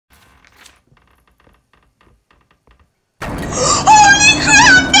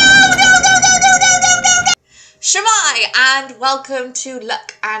welcome to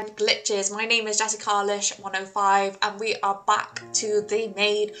Luck and Glitches. My name is Jessica Carlish 105 and we are back to the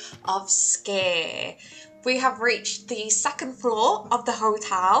Maid of Sker. We have reached the second floor of the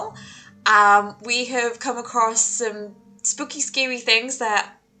hotel. We have come across some spooky, scary things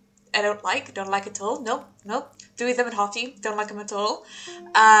that I don't like at all. Nope. Do them and Hottie, don't like them at all.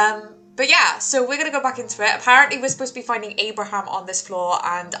 But yeah, so we're going to go back into it. Apparently we're supposed to be finding Abraham on this floor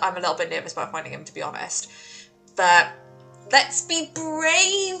and I'm a little bit nervous about finding him, to be honest. But let's be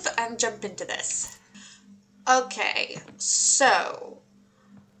brave and jump into this. Okay, so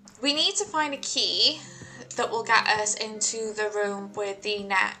we need to find a key that will get us into the room with the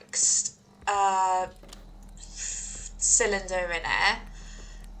next cylinder in it.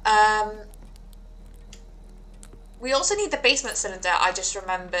 We also need the basement cylinder. I just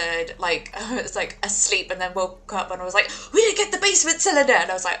remembered, like, I was like asleep and then woke up and I was like, we didn't get the basement cylinder, and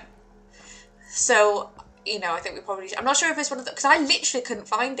I was like, so, you know, I think we probably, I'm not sure if it's one of the, because I literally couldn't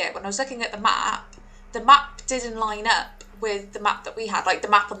find it when I was looking at the map didn't line up with the map that we had, like the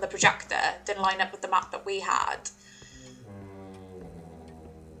map on the projector didn't line up with the map that we had.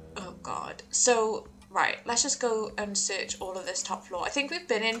 Oh god. So, right, let's just go and search all of this top floor. I think we've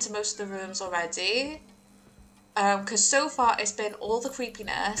been into most of the rooms already. Because so far it's been all the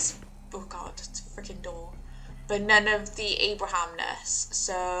creepiness. Oh god, it's a freaking door. But none of the Abrahamness.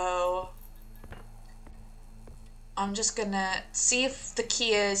 So I'm just gonna see if the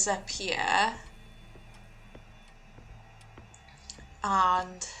key is up here.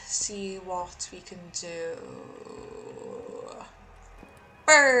 And see what we can do.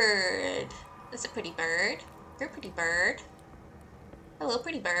 Bird! That's a pretty bird. You're a pretty bird. Hello,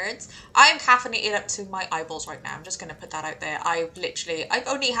 pretty birds. I'm caffeinated up to my eyeballs right now. I'm just going to put that out there. I've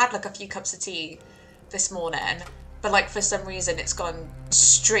only had like a few cups of tea this morning, but like for some reason it's gone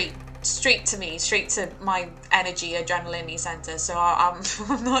straight to me, straight to my energy, adrenaline center. So I'm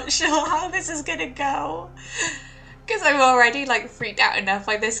not sure how this is going to go. Because I'm already like freaked out enough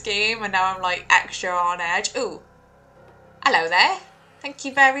by this game and now I'm like extra on edge. Ooh, hello there. Thank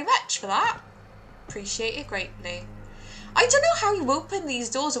you very much for that. Appreciate it greatly. I don't know how you open these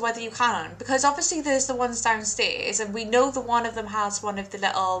doors or whether you can, because obviously there's the ones downstairs and we know that one of them has one of the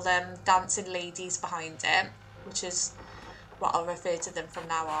little dancing ladies behind it, which is what I'll refer to them from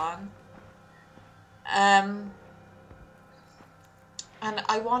now on. And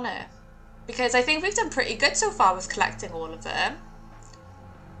I want it, because I think we've done pretty good so far with collecting all of them.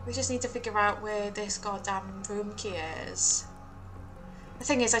 We just need to figure out where this goddamn room key is. The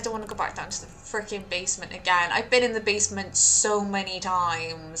thing is, I don't want to go back down to the freaking basement again. I've been in the basement so many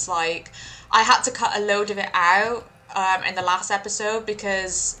times. Like, I had to cut a load of it out in the last episode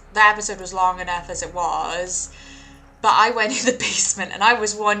because the episode was long enough as it was. But I went in the basement and I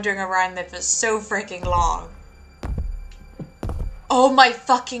was wandering around there for so freaking long. Oh my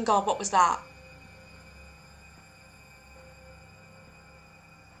fucking god, what was that?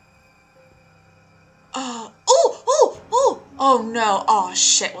 Oh no, oh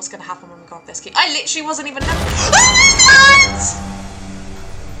shit, what's gonna happen when we grab this key? I literally wasn't even looking.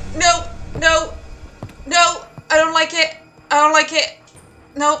 No, I don't like it.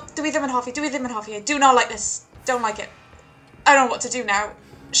 No, do them and half here. Do not like this. Don't like it. I don't know what to do now.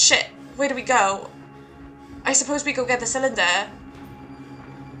 Shit, where do we go? I suppose we go get the cylinder.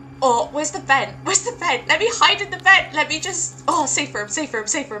 Oh, where's the vent? Let me hide in the vent. Let me just, oh, safe room.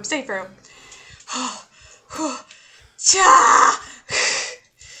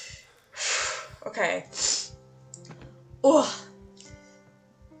 Okay. Oh.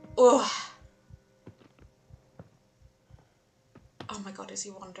 Oh my god, is he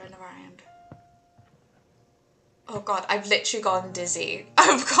wandering around? Oh god, I've literally gone dizzy.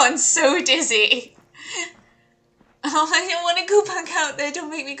 I've gone so dizzy. Oh, I don't want to go back out there. Don't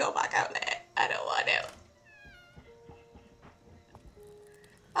make me go back out there. I don't want to.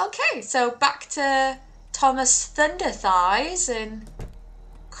 Okay, so back to Thomas Thunder Thighs and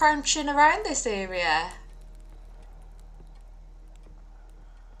crouching around this area.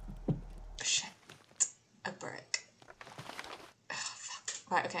 Shit. A brick. Oh, fuck.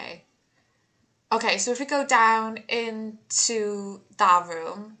 Right, okay. Okay, so if we go down into that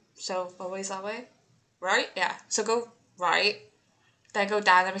room, so always that way? Right? Yeah. So go right, then go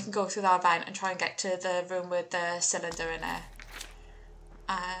down, then we can go through that vent and try and get to the room with the cylinder in it.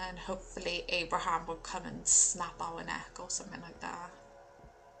 And hopefully Abraham will come and snap our neck or something like that.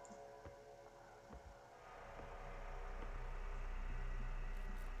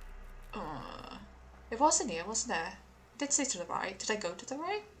 It wasn't here, wasn't it? I did say to the right. Did I go to the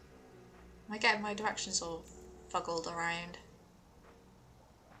right? Am I getting my directions all fuggled around?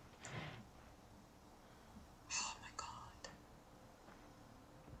 Oh my god.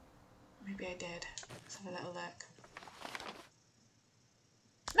 Maybe I did. Let's have a little look.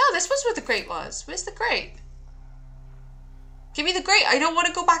 No, this was where the grate was. Where's the grate? Give me the grate. I don't want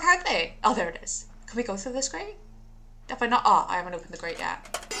to go back out there. Oh, there it is. Can we go through this grate? Have I not? Oh, I haven't opened the grate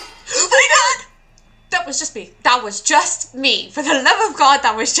yet. Oh my god! That was just me. That was just me. For the love of God,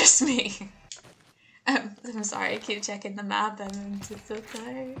 that was just me. I'm sorry. I keep checking the map. I'm just so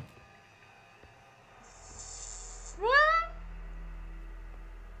tired.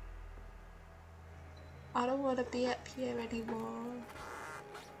 I don't want to be up here anymore.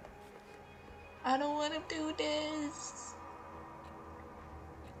 I don't want to do this.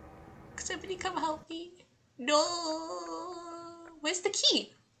 Somebody come help me. No. Where's the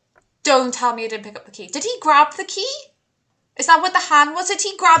key? Don't tell me I didn't pick up the key. Did he grab the key? Is that what the hand was? Did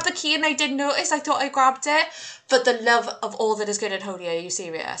he grab the key and I didn't notice? I thought I grabbed it. But the love of all that is good and holy, are you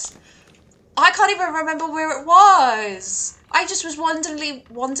serious? I can't even remember where it was. I just was randomly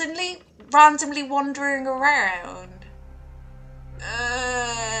wandering around. I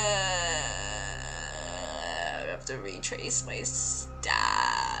have to retrace my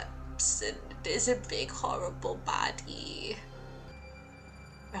steps, and there's a big horrible baddie.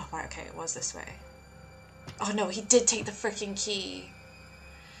 Oh, right, okay, it was this way. Oh no, he did take the freaking key.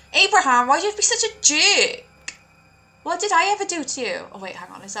 Abraham, why'd you have to be such a jerk? What did I ever do to you? Oh wait, hang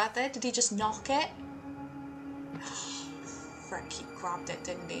on, is that there? Did he just knock it? Oh, frick, he grabbed it,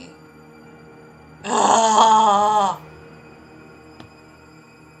 didn't he? Ah!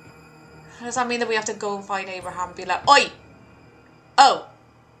 Does that mean that we have to go and find Abraham and be like, oi! Oh!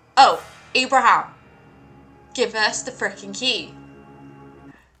 Oh! Abraham! Give us the freaking key.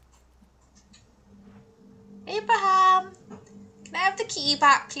 Abraham! Can I have the key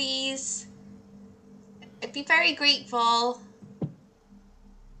back, please? I'd be very grateful.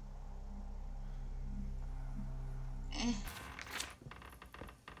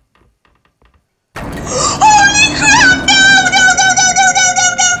 Holy crap! No! No! No! No! No! No!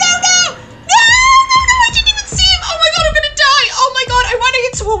 No! No! No! No! No! No! No! I didn't even see him! Oh my god, I'm gonna die! Oh my god, I'm running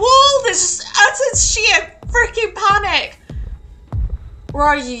into a wall! That's sheer freaking panic! Where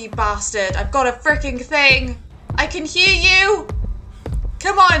are you, you bastard? I've got a freaking thing! I can hear you!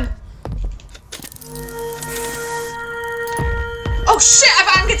 Come on! Oh shit,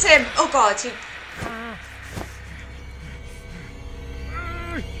 I've angered him! Oh god, he...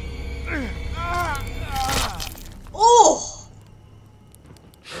 Oh!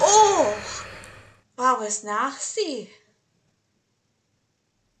 Oh! That was nasty.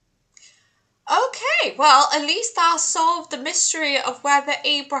 Okay, well, at least that solved the mystery of whether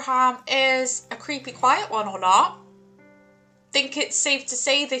Abraham is a creepy quiet one or not. Think it's safe to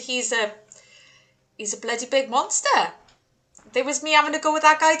say that he's a bloody big monster. There was me having to go with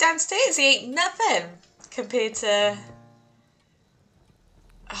that guy downstairs. He ain't nothing compared to...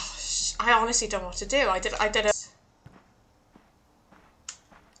 Oh, I honestly don't know what to do. I did a...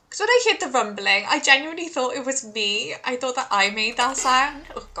 Because when I heard the rumbling, I genuinely thought it was me. I thought that I made that sound.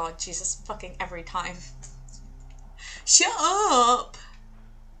 Oh god, Jesus, fucking every time. Shut up!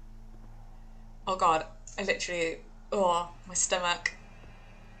 Oh god, I literally... Oh, my stomach.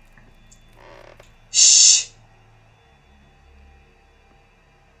 Shh!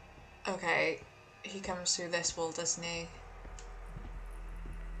 Okay, he comes through this wall, doesn't he?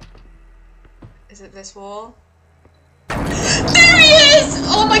 Is it this wall? There he is!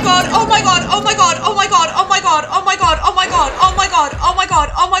 Oh my god, oh my god, oh my god, oh my god, oh my god, oh my god, oh my god, oh my god, oh my god,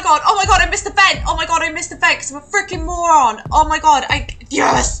 oh my god, oh my god, I missed the vent! Oh my god, I missed the vent because I'm a freaking moron! Oh my god,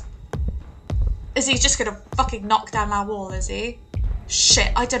 yes! Is he just gonna fucking knock down that wall, is he?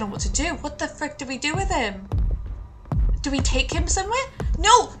 Shit, I don't know what to do. What the frick do we do with him? Do we take him somewhere?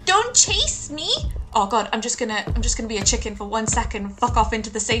 No, don't chase me! Oh god, I'm just gonna be a chicken for 1 second and fuck off into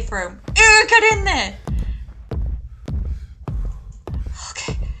the safe room. Ew, get in there!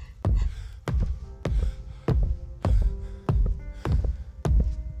 Okay.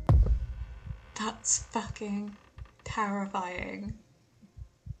 That's fucking terrifying.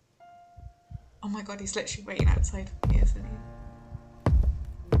 Oh my god, he's literally waiting outside for me, isn't he?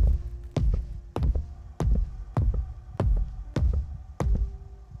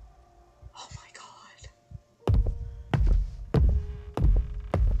 Oh my god.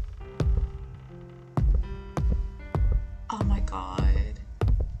 Oh my god.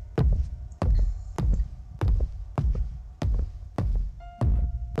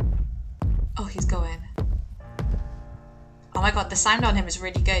 Oh, he's going. Oh my god, the sound on him is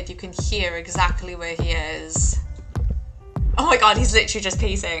really good. You can hear exactly where he is. Oh my god, he's literally just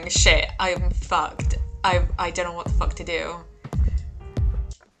pacing. Shit, I'm fucked. I don't know what the fuck to do.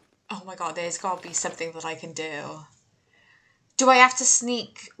 Oh my god, there's gotta be something that I can do. Do I have to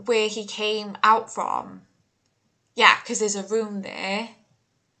sneak where he came out from? Yeah, because there's a room there.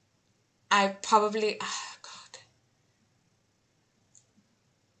 I probably... Oh, God.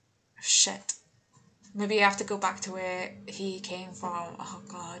 Shit. Maybe I have to go back to where he came from. Oh,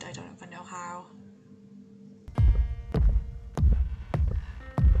 God, I don't even know how.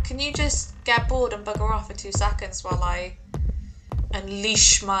 Can you just get bored and bugger off for 2 seconds while I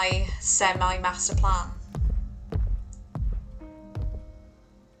unleash my semi-master plan?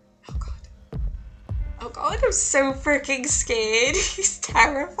 Oh, God. Oh, God, I'm so freaking scared. He's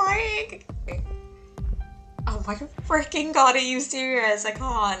terrifying. Oh my freaking God, are you serious? I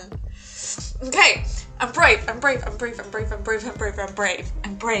can't. Okay, I'm brave, I'm brave, I'm brave, I'm brave, I'm brave, I'm brave, I'm brave,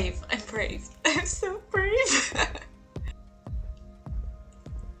 I'm brave, I'm brave. I'm so brave.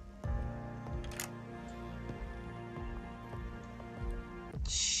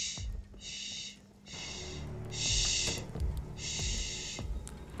 Shh, shh, shh, shh.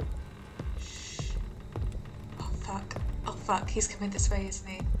 Oh fuck, oh fuck, he's coming this way, isn't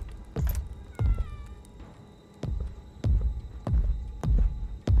he?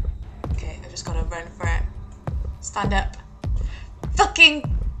 Just gotta run for it. Stand up. Fucking.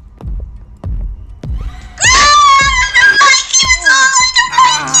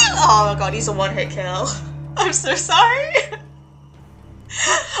 Oh my God, he's a one-hit kill. I'm so sorry.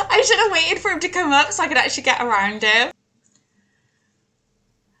 I should have waited for him to come up so I could actually get around him.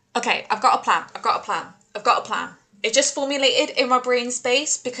 Okay, I've got a plan. I've got a plan. I've got a plan. It just formulated in my brain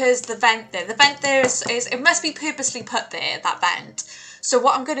space because the vent there is it must be purposely put there, that vent. So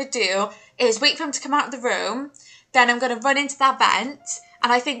what I'm going to do is wait for him to come out of the room, then I'm going to run into that vent,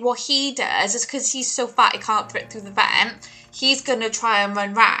 and I think what he does is because he's so fat he can't fit through the vent, he's going to try and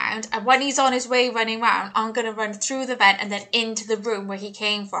run round, and when he's on his way running round, I'm going to run through the vent and then into the room where he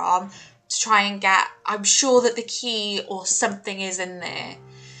came from to try and get, I'm sure that the key or something is in there.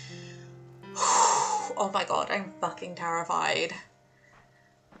 Oh my God, I'm fucking terrified.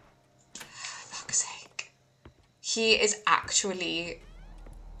 Fuck's sake. He is actually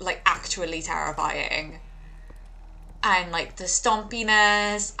terrifying. And like the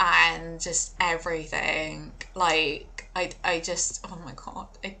stompiness and just everything. Like, I just, oh my God.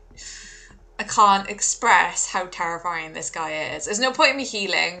 I can't express how terrifying this guy is. There's no point in me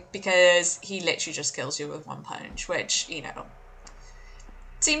healing because he literally just kills you with 1 punch, which, you know,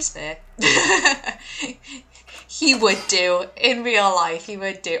 seems fair. He would do. In real life, he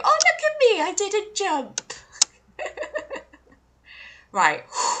would do. Oh, look at me. I did a jump. Right.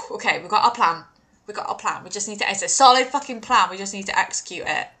 Okay, we've got our plan. We've got our plan. We just need to... It's a solid fucking plan. We just need to execute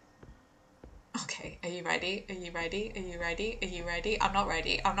it. Okay, are you ready? Are you ready? Are you ready? Are you ready? I'm not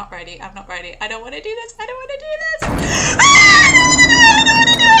ready. I'm not ready. I'm not ready. I don't want to do this. I don't want to do this. I don't want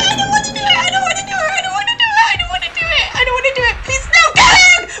to do it. I don't want to do it. I don't want to do it. I don't want to do it. I don't want to do it. Please, no, get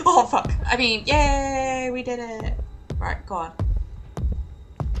in! Oh, fuck. I mean, yay, we did it. Right, go on.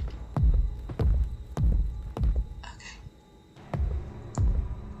 Okay.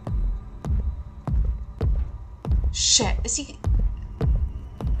 Shit, is he...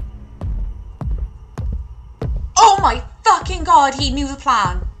 Oh my fucking God, he knew the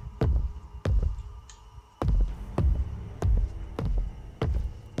plan.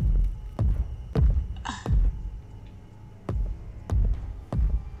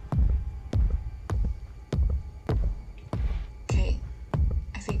 Okay,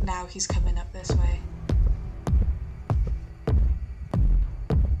 I think now he's coming up this way.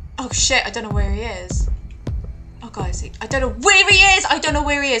 Oh shit, I don't know where he is. Oh God, is he? I don't know where he is! I don't know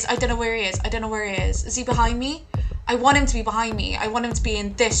where he is! I don't know where he is! I don't know where he is. Is he behind me? I want him to be behind me. I want him to be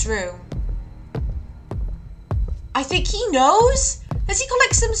in this room. I think he knows? Has he got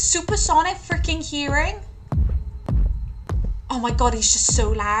like some supersonic freaking hearing? Oh my God, he's just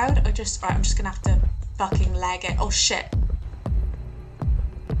so loud. Right, I'm just gonna have to fucking leg it. Oh shit.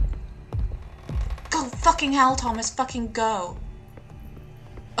 Go fucking hell, Thomas. Fucking go.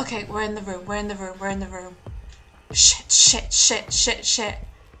 Okay, we're in the room. We're in the room. We're in the room. Shit, shit, shit, shit, shit.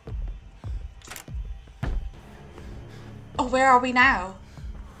 Oh, where are we now?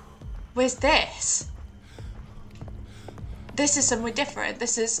 Where's this? This is somewhere different.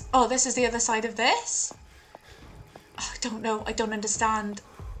 This is... Oh, this is the other side of this? Oh, I don't know. I don't understand.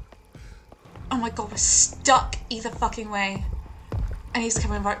 Oh my God, we're stuck either fucking way. And he's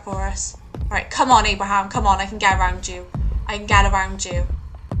coming right for us. Right, come on, Abraham. Come on, I can get around you. I can get around you.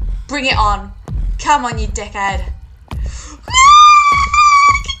 Bring it on. Come on, you dickhead.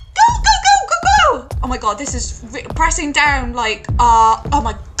 Oh my God, this is pressing down like, oh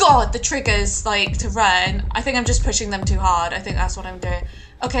my God, the triggers like to run. I think I'm just pushing them too hard. I think that's what I'm doing.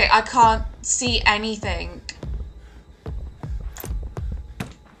 Okay, I can't see anything.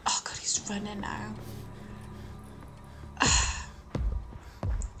 running now.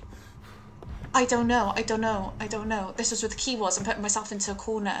 I don't know. This is where the key was. I'm putting myself into a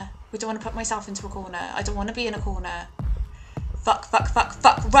corner. We don't want to put myself into a corner. I don't want to be in a corner. Fuck.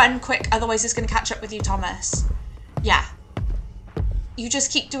 Run quick, otherwise it's going to catch up with you, Thomas. Yeah. You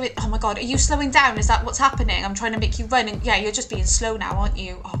just keep doing... Oh my god, are you slowing down? Is that what's happening? I'm trying to make you run and... Yeah, you're just being slow now, aren't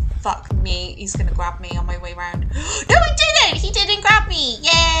you? Oh, fuck me. He's going to grab me on my way round. No, he didn't! He didn't grab me!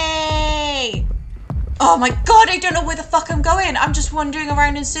 Yay! Oh my god, I don't know where the fuck I'm going. I'm just wandering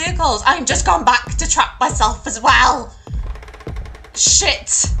around in circles. I'm just gone back to trap myself as well.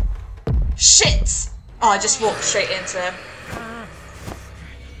 Shit. Oh, I just walked straight into him.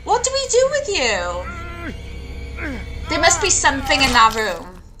 What do we do with you? There must be something in that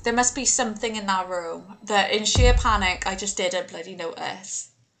room. That in sheer panic, I just didn't bloody notice.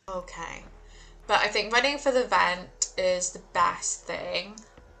 Okay. But I think running for the vent is the best thing.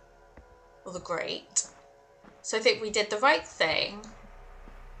 Or the great. So I think we did the right thing.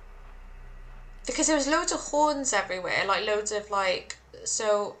 Because there was loads of horns everywhere. Like loads of like...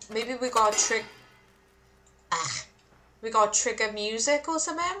 So maybe we got trigger music or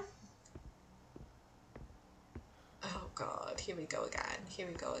something. Oh god, here we go again.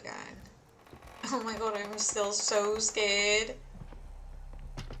 Oh my god, I'm still so scared.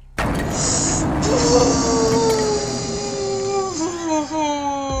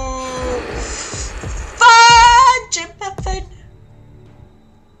 Fudge and muffin.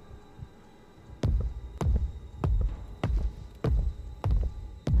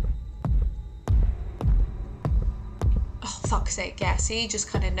 Oh, fuck's sake, yeah, see, he just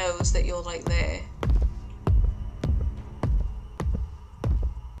kind of knows that you're like there.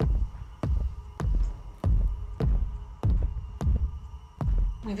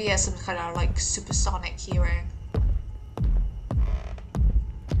 Maybe he has some kind of like supersonic hearing.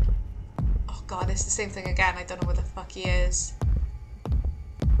 Oh god, it's the same thing again. I don't know where the fuck he is.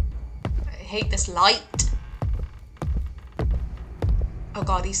 I hate this light. Oh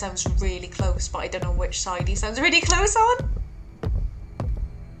god, he sounds really close, but I don't know which side he sounds really close on.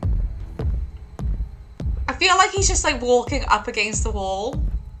 I feel like he's just like walking up against the wall. Do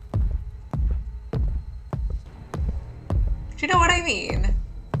you know what I mean?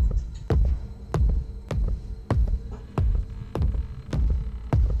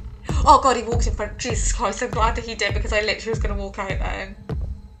 Oh god, he walked in front. Jesus Christ, I'm glad that he did because I literally was going to walk out then.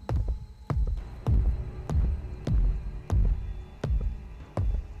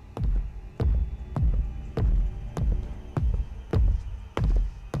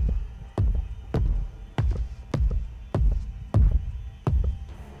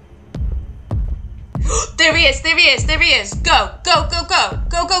 There he is. Go.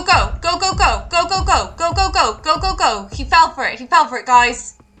 He fell for it,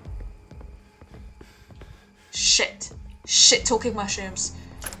 guys. Shit, talking mushrooms.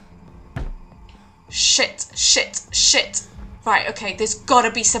 Shit. Right, okay, there's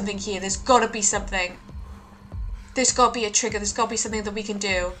gotta be something here. There's gotta be something. There's gotta be a trigger. There's gotta be something that we can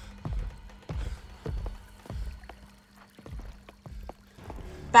do.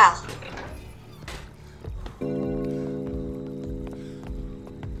 Bell.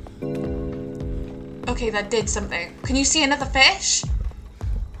 Okay, that did something. Can you see another fish?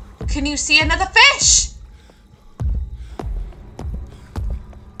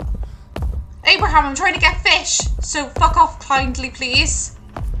 Abraham, I'm trying to get fish, so fuck off kindly, please.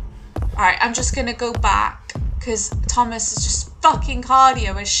 Alright, I'm just gonna go back, because Thomas is just fucking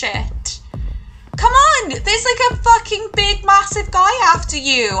cardio as shit. Come on! There's like a fucking big, massive guy after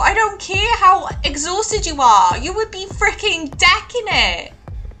you. I don't care how exhausted you are. You would be freaking decking it.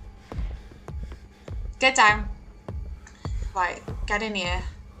 Get down. Right, get in here.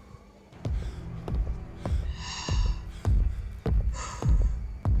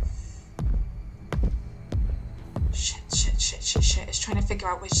 Shit. It's trying to figure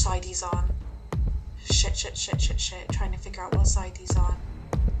out which side he's on. Shit. Trying to figure out what side he's on.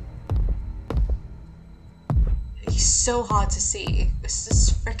 He's so hard to see. This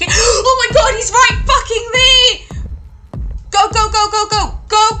is freaking... Oh my god, he's right fucking there! Go!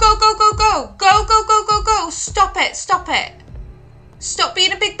 Stop it. Stop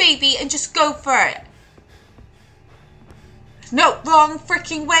being a big baby and just go for it. No, wrong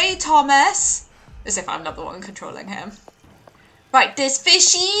freaking way, Thomas. As if I'm not the one controlling him. Right, there's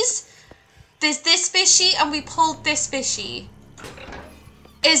fishies. There's this fishy and we pulled this fishy.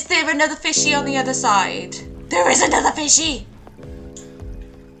 Is there another fishy on the other side? There is another fishy.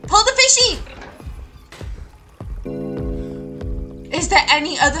 Pull the fishy. Is there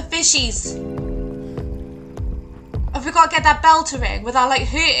any other fishies? Have we got to get that bell to ring? Will that like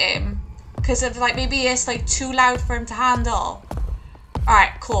hurt him? Because of like, maybe it's like too loud for him to handle.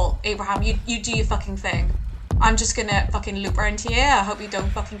 Alright, cool. Abraham, you do your fucking thing. I'm just gonna fucking loop around here. I hope you don't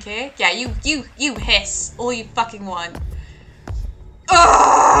fucking care. Yeah, you hiss all you fucking want.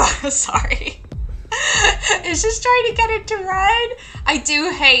 Oh, sorry. It's just trying to get it to run. I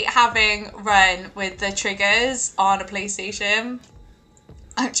do hate having run with the triggers on a PlayStation.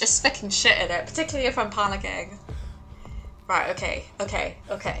 I'm just fucking shit at it, particularly if I'm panicking. Right, okay.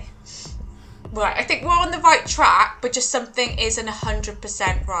 Right, I think we're on the right track, but just something isn't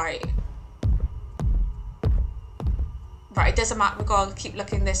 100% right. Right, it doesn't matter. We've got to keep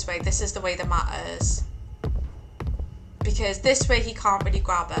looking this way. This is the way that matters. Because this way he can't really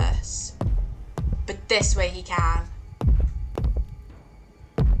grab us. But this way he can.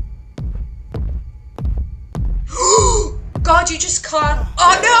 God, you just can't.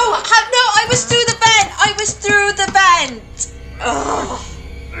 Oh no! No, I was through the vent! I was through the vent! Ugh.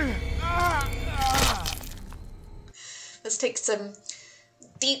 Let's take some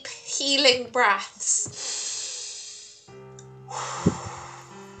deep healing breaths.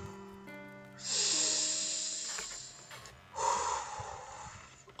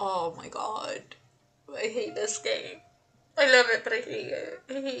 Oh my god. I hate this game. I love it, but I hate it.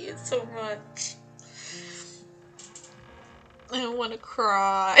 I hate it so much. I don't want to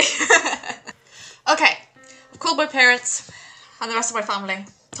cry. Okay. I've called my parents and the rest of my family.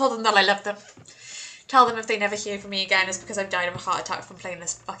 Told them that I love them. Tell them if they never hear from me again, it's because I've died of a heart attack from playing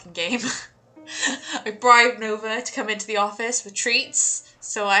this fucking game. I bribed Nova to come into the office with treats,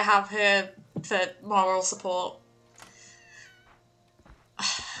 so I have her for moral support.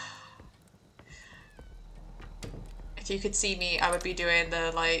 If you could see me, I would be doing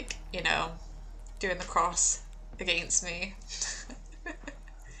the, like, you know, doing the cross against me.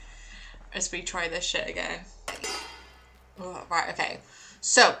 As we try this shit again. Oh, right, okay.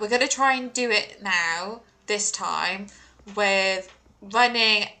 So, we're going to try and do it now, this time, with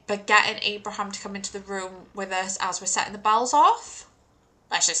running, but getting Abraham to come into the room with us as we're setting the bells off.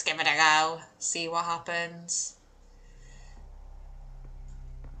 Let's just give it a go. See what happens.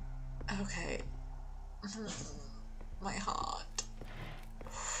 Okay. My heart.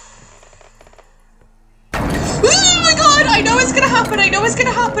 Oh my god! I know it's gonna happen! I know it's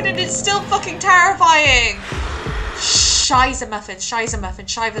gonna happen, and it's still fucking terrifying! Shiza muffin, shiza muffin,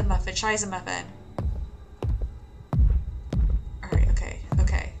 shiza muffin, shiza muffin. Alright, okay.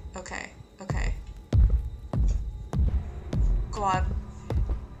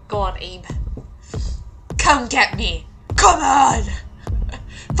 Go on, Abe. Come get me! Come on!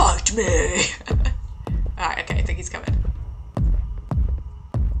 Fight me! Alright, okay, I think he's coming.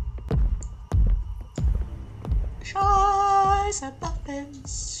 Shiza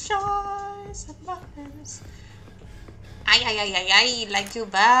muffins, shiza muffins. I like you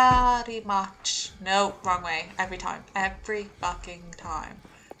very much. No, wrong way. Every time. Every fucking time.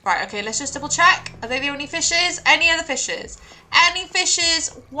 Right, okay, let's just double check. Are they the only fishes? Any other fishes? Any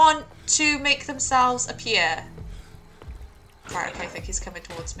fishes want to make themselves appear? Right, okay, I think he's coming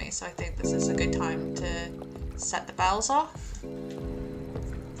towards me, so I think this is a good time to set the bells off.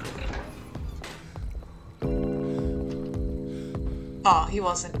 Oh, he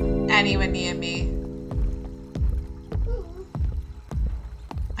wasn't anywhere near me.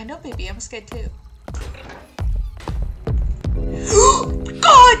 I know, baby, I'm scared too.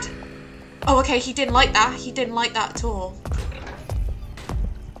 God! Oh, okay, he didn't like that. He didn't like that at all.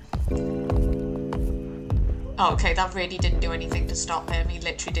 Oh, okay, that really didn't do anything to stop him. He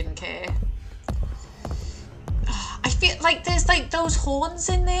literally didn't care. I feel like there's like those horns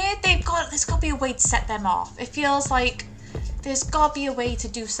in there. There's got to be a way to set them off. It feels like there's got to be a way to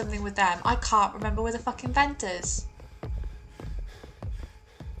do something with them. I can't remember where the fucking vent is.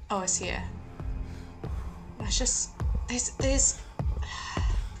 Oh, it's here. Let's just... There's...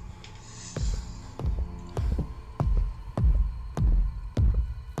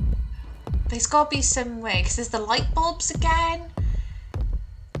 There's got to be some way, because there's the light bulbs again.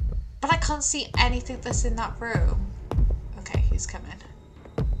 But I can't see anything that's in that room. Okay, he's coming.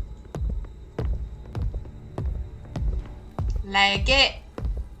 Leg it.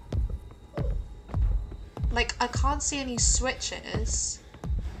 Like, I can't see any switches.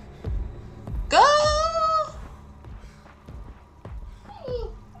 Go!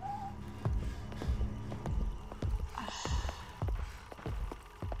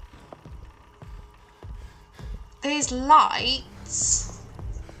 There's lights,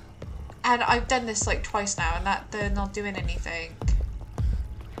 and I've done this like twice now, and that they're not doing anything.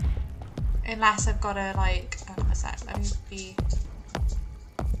 Unless I've got to like, hang on a sec, let me be.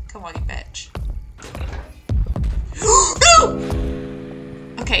 Come on, you bitch. No!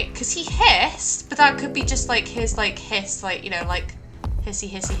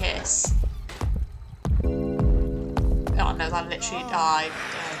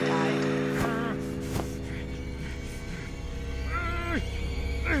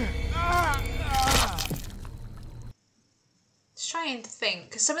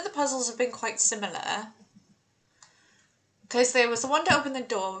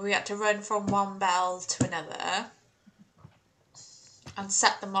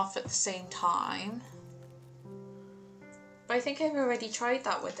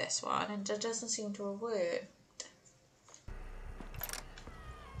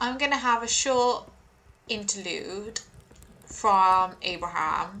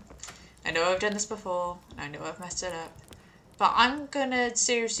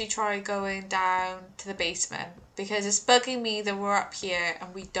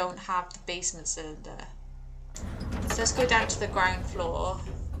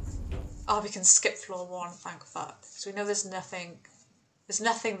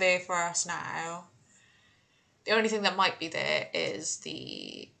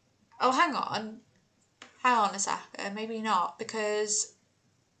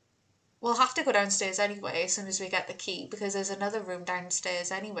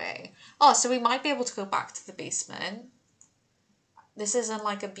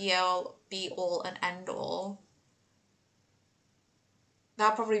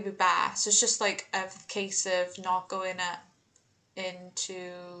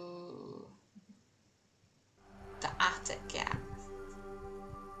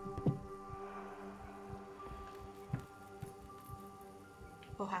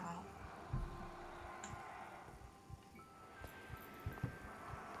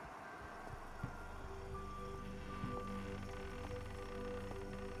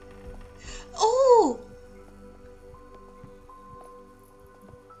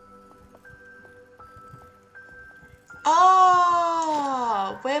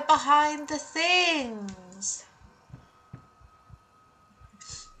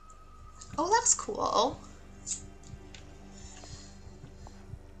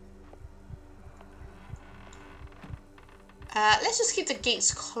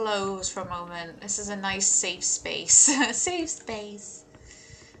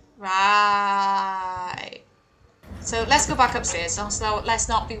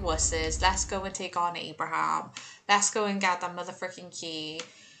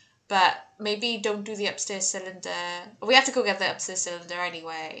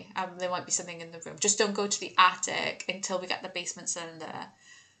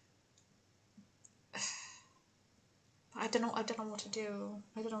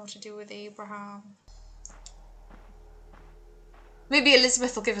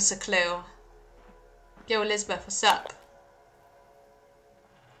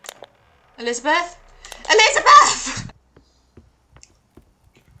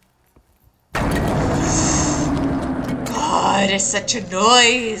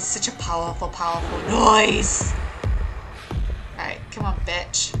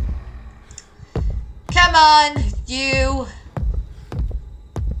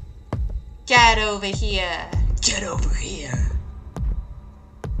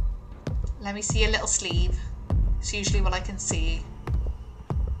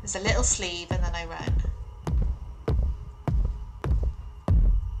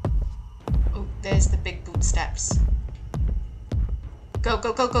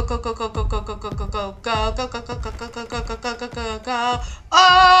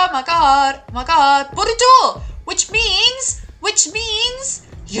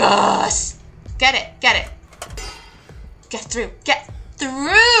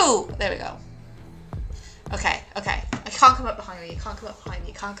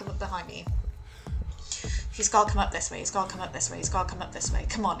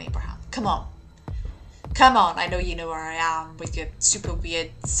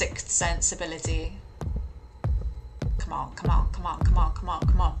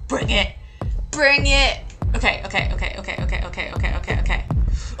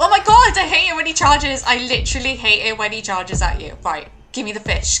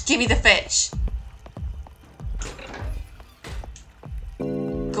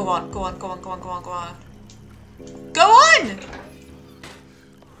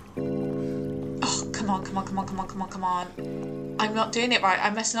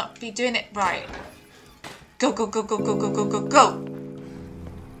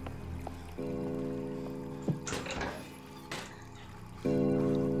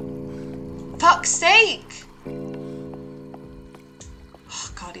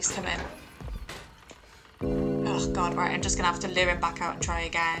 Oh god, right, I'm just gonna have to lure him back out and try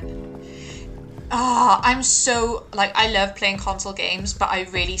again. Ah, I'm so, like, I love playing console games, but I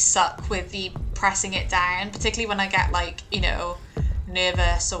really suck with the pressing it down, particularly when I get, like, you know,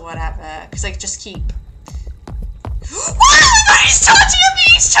 nervous or whatever, because I just keep... Oh my god, he's charging at me!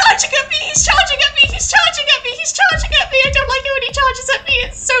 He's charging at me! He's charging at me! He's charging at me! He's charging at me! I don't like it when he charges at me!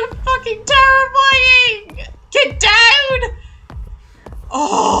 It's so fucking terrifying! Get down!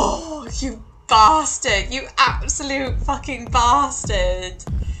 Oh, you bastard! You absolute fucking bastard!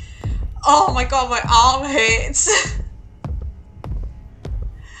 Oh my god, my arm hurts!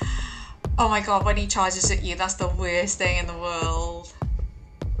 Oh my god, when he charges at you, that's the worst thing in the world.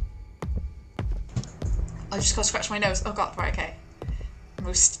 I just gotta scratch my nose. Oh god, right, okay.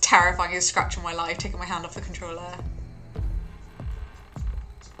 Most terrifying scratch in my life, taking my hand off the controller.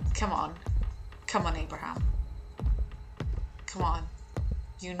 Come on. Come on, Abraham. Come on.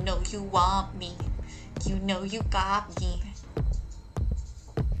 You know you want me. You know you got me.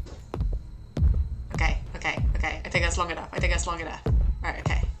 Okay, okay, okay. I think that's long enough. I think that's long enough. Right,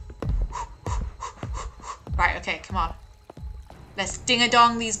 okay. Right, okay, come on. Let's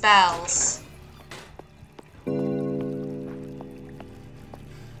ding-a-dong these bells.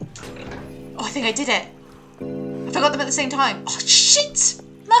 Oh, I think I did it. I forgot them at the same time. Oh, shit!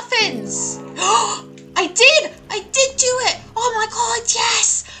 Muffins! Oh, I did! I did do it! Oh my god,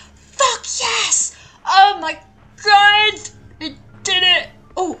 yes! Fuck yes! Oh my god! I did it!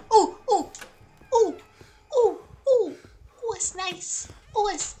 Oh, oh, oh, oh, oh, oh, oh, it's nice. Oh,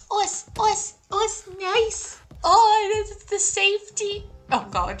 it's nice. Oh, this is the safety. Oh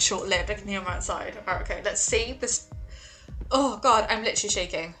god, short-lived. I can hear him outside. Alright, okay, let's see this. Oh god, I'm literally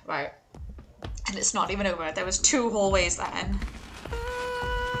shaking. Right. And it's not even over. There was 2 hallways then.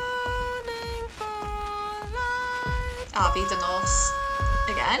 Ah, beat the Norse.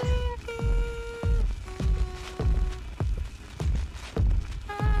 Again.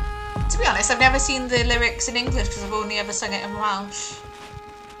 To be honest, I've never seen the lyrics in English because I've only ever sung it in Welsh.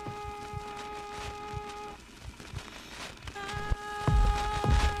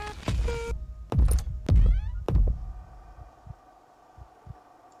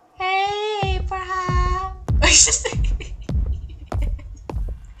 Hey, Abraham!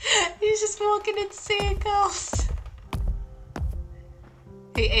 He's just walking in circles.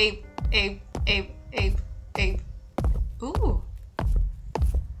 Hey, Abe. Ooh.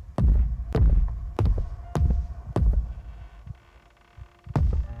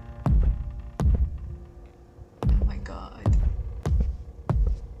 Oh my god.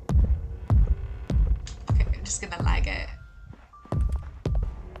 Okay, I'm just gonna lag it.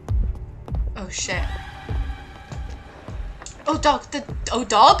 Oh shit. Oh dog, oh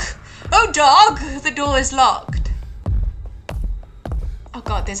dog? Oh dog! The door is locked. Oh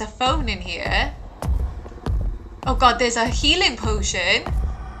god, there's a phone in here. Oh god, there's a healing potion.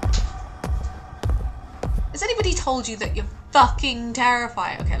 Has anybody told you that you're fucking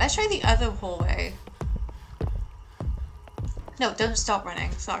terrified? Okay, let's try the other hallway. No, don't stop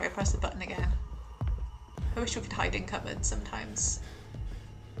running. Sorry, I pressed the button again. I wish we could hide in cupboards sometimes.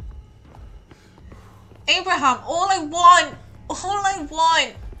 Abraham, all I want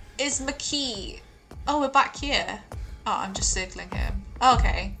is my key. Oh, we're back here. Oh, I'm just circling him.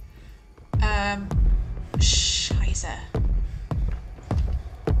 Okay. Scheiße.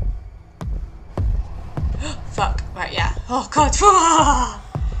 Fuck. Right, yeah. Oh, God.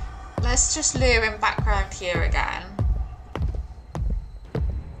 Let's just lure him back around here again.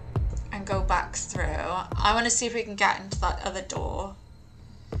 And go back through. I want to see if we can get into that other door.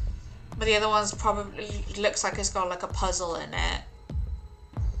 But the other one's probably looks like it's got like a puzzle in it.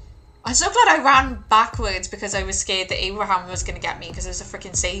 I'm so glad I ran backwards because I was scared that Abraham was going to get me because there's a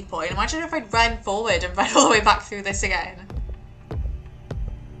freaking save point. Imagine if I'd run forward and run all the way back through this again.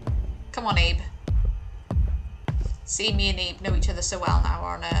 Come on, Abe. See, me and Abe know each other so well now.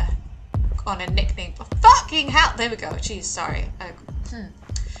 We're on a nickname. Oh, fucking hell! There we go. Jeez, sorry.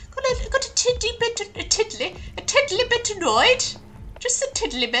 Got a tiddly bit annoyed. Just a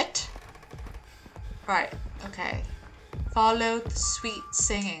tiddly bit. Right. Okay. Follow the sweet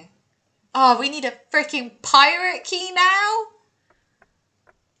singing. Oh, we need a freaking pirate key now?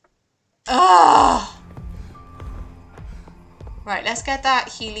 Ugh. Right, let's get that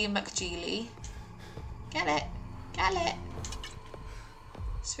Healy McGeely. Get it. Get it.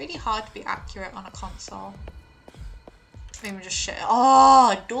 It's really hard to be accurate on a console. Maybe just shit.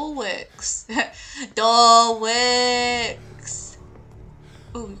 Oh, door works. Door works.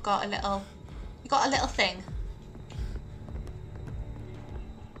 Oh, we've got a little thing.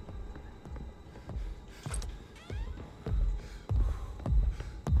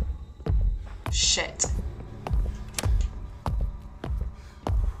 Shit.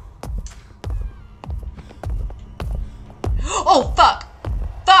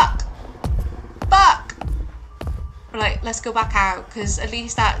 let's go back out, because at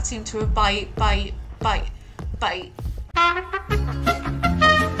least that seemed to have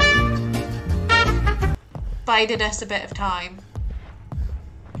bided us a bit of time.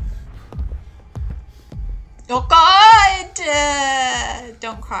 Oh God!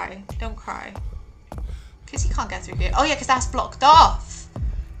 Don't cry, don't cry. Because he can't get through here. Oh yeah, because that's blocked off.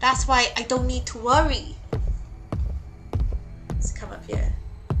 That's why I don't need to worry. Let's come up here.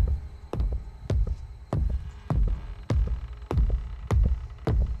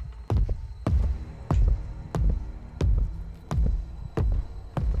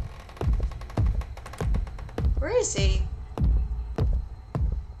 Where is he?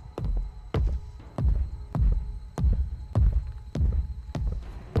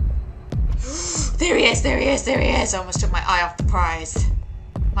 There he is, there he is, there he is. I almost took my eye off the prize.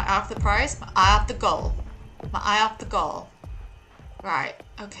 My eye off the prize? My eye off the goal. My eye off the goal. Right,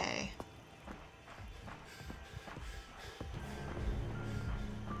 okay.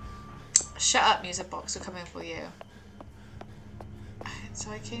 Shut up, music box, we're coming for you.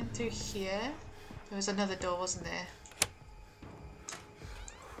 So I came through here. There was another door, wasn't there?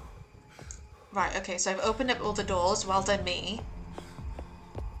 Right, okay, so I've opened up all the doors. Well done, me.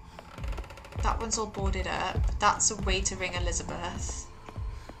 That one's all boarded up. That's a way to ring Elizabeth.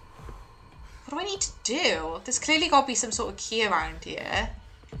 What do I need to do? There's clearly got to be some sort of key around here.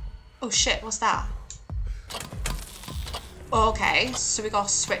 Oh shit, what's that? Oh, okay, so we got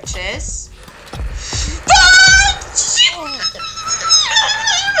switches. Oh.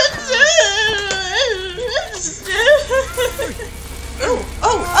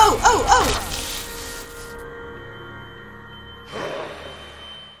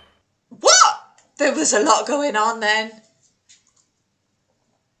 There was a lot going on then.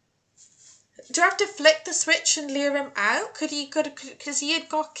 Do I have to flick the switch and lure him out? Because he had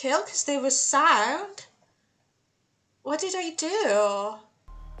got killed because there was sound? What did I do?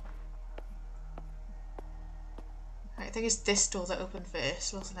 Right, I think it's this door that opened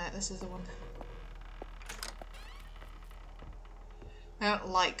first, wasn't it? This is the one. I don't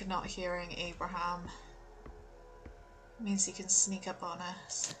like not hearing Abraham. It means he can sneak up on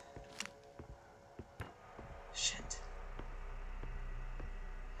us. Shit.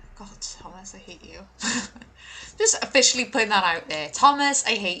 God, Thomas, I hate you. Just officially putting that out there. Thomas,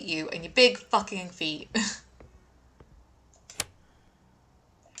 I hate you and your big fucking feet.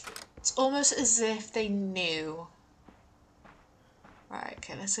 It's almost as if they knew. Right,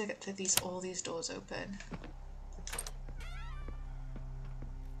 okay, let's get to all these doors open.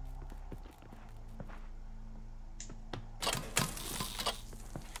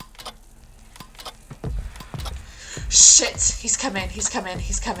 Shit, he's coming.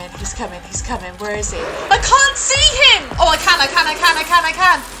 Where is he? I can't see him! Oh, I can.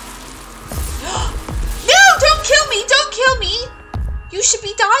 No, don't kill me! You should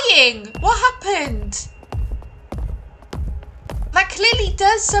be dying. What happened? That clearly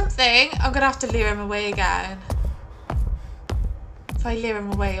does something. I'm gonna have to lure him away again. If I lure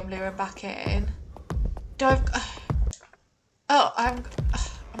him away, I'm luring back in. Am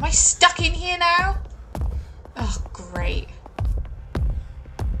I stuck in here now? Oh, great.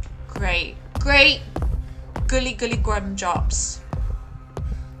 Gully grum drops.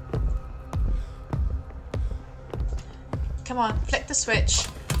 Come on, flick the switch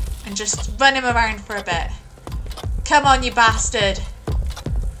and just run him around for a bit. Come on, you bastard.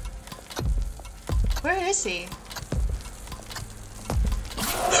 Where is he?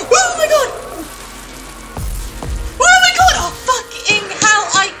 Oh my god! Oh fucking hell,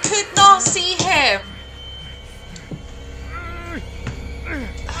 I could not see him!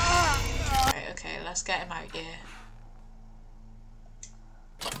 Right, okay, let's get him out here.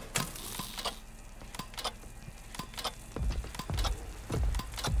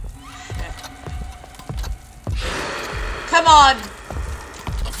 Come on!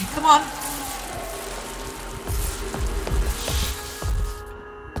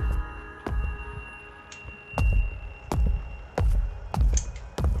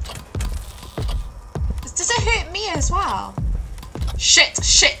 Does it hurt me as well? Shit.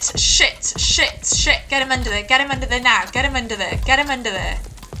 Get him under there now. Get him under there.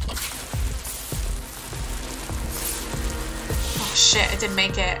 Oh shit, I didn't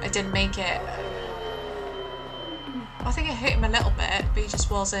make it. I think it hit him a little bit, but he just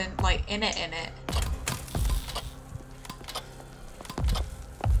wasn't like in it.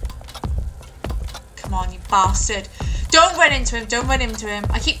 Come on, you bastard. Don't run into him.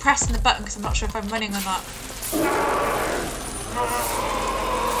 I keep pressing the button because I'm not sure if I'm running or not.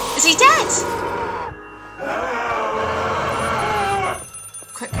 Is he dead?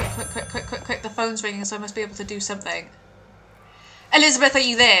 Quick. The phone's ringing, so I must be able to do something. Elizabeth, are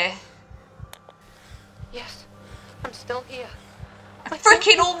you there? Yes, I'm still here. I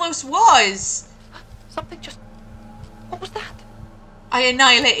freaking almost was. Something just... What was that? I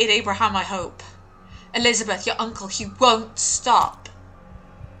annihilated Abraham, I hope. Elizabeth, your uncle, he won't stop.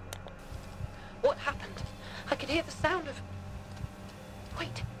 What happened? I could hear the sound of...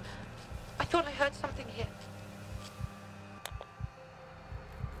 Wait. I thought I heard something here.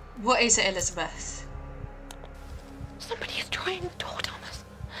 What is it, Elizabeth? Somebody is trying to door, Thomas.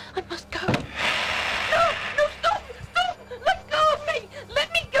 I must go. No! No, stop! Stop! Let go of me!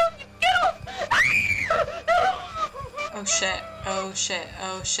 Let me go! You get off! Oh shit. Oh shit.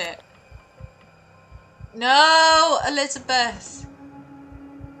 Oh shit. No, Elizabeth.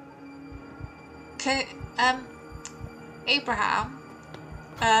 Okay, Abraham.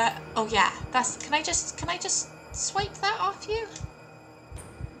 Oh yeah, that's, can I just swipe that off you?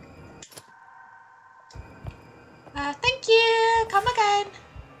 Thank you, come again.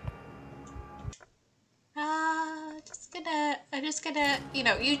 I'm just gonna, you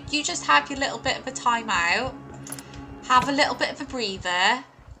know, you just have your little bit of a time out. Have a little bit of a breather.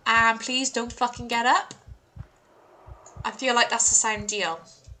 And please don't fucking get up. I feel like that's the same deal.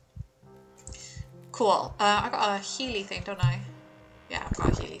 Cool. I got a Healy thing, don't I? Yeah, I've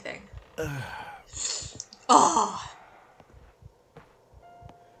got a Healy thing. Oh.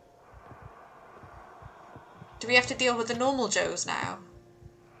 Do we have to deal with the normal Joes now?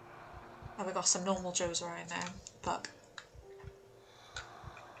 Oh, we got some normal Joes around now. Fuck.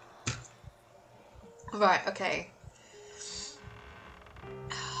 Right, okay.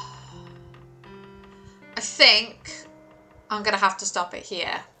 I think I'm gonna have to stop it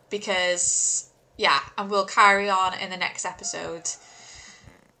here because, yeah, and we'll carry on in the next episode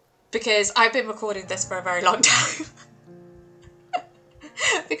because I've been recording this for a very long time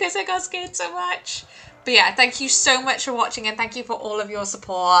because I got scared so much. But yeah, thank you so much for watching and thank you for all of your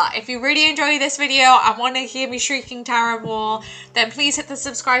support. If you really enjoyed this video and want to hear me shrieking terror more, then please hit the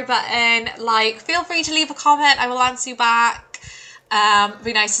subscribe button. Like, feel free to leave a comment. I will answer you back. It'd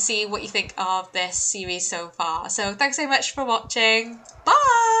be nice to see what you think of this series so far. So thanks so much for watching.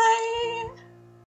 Bye!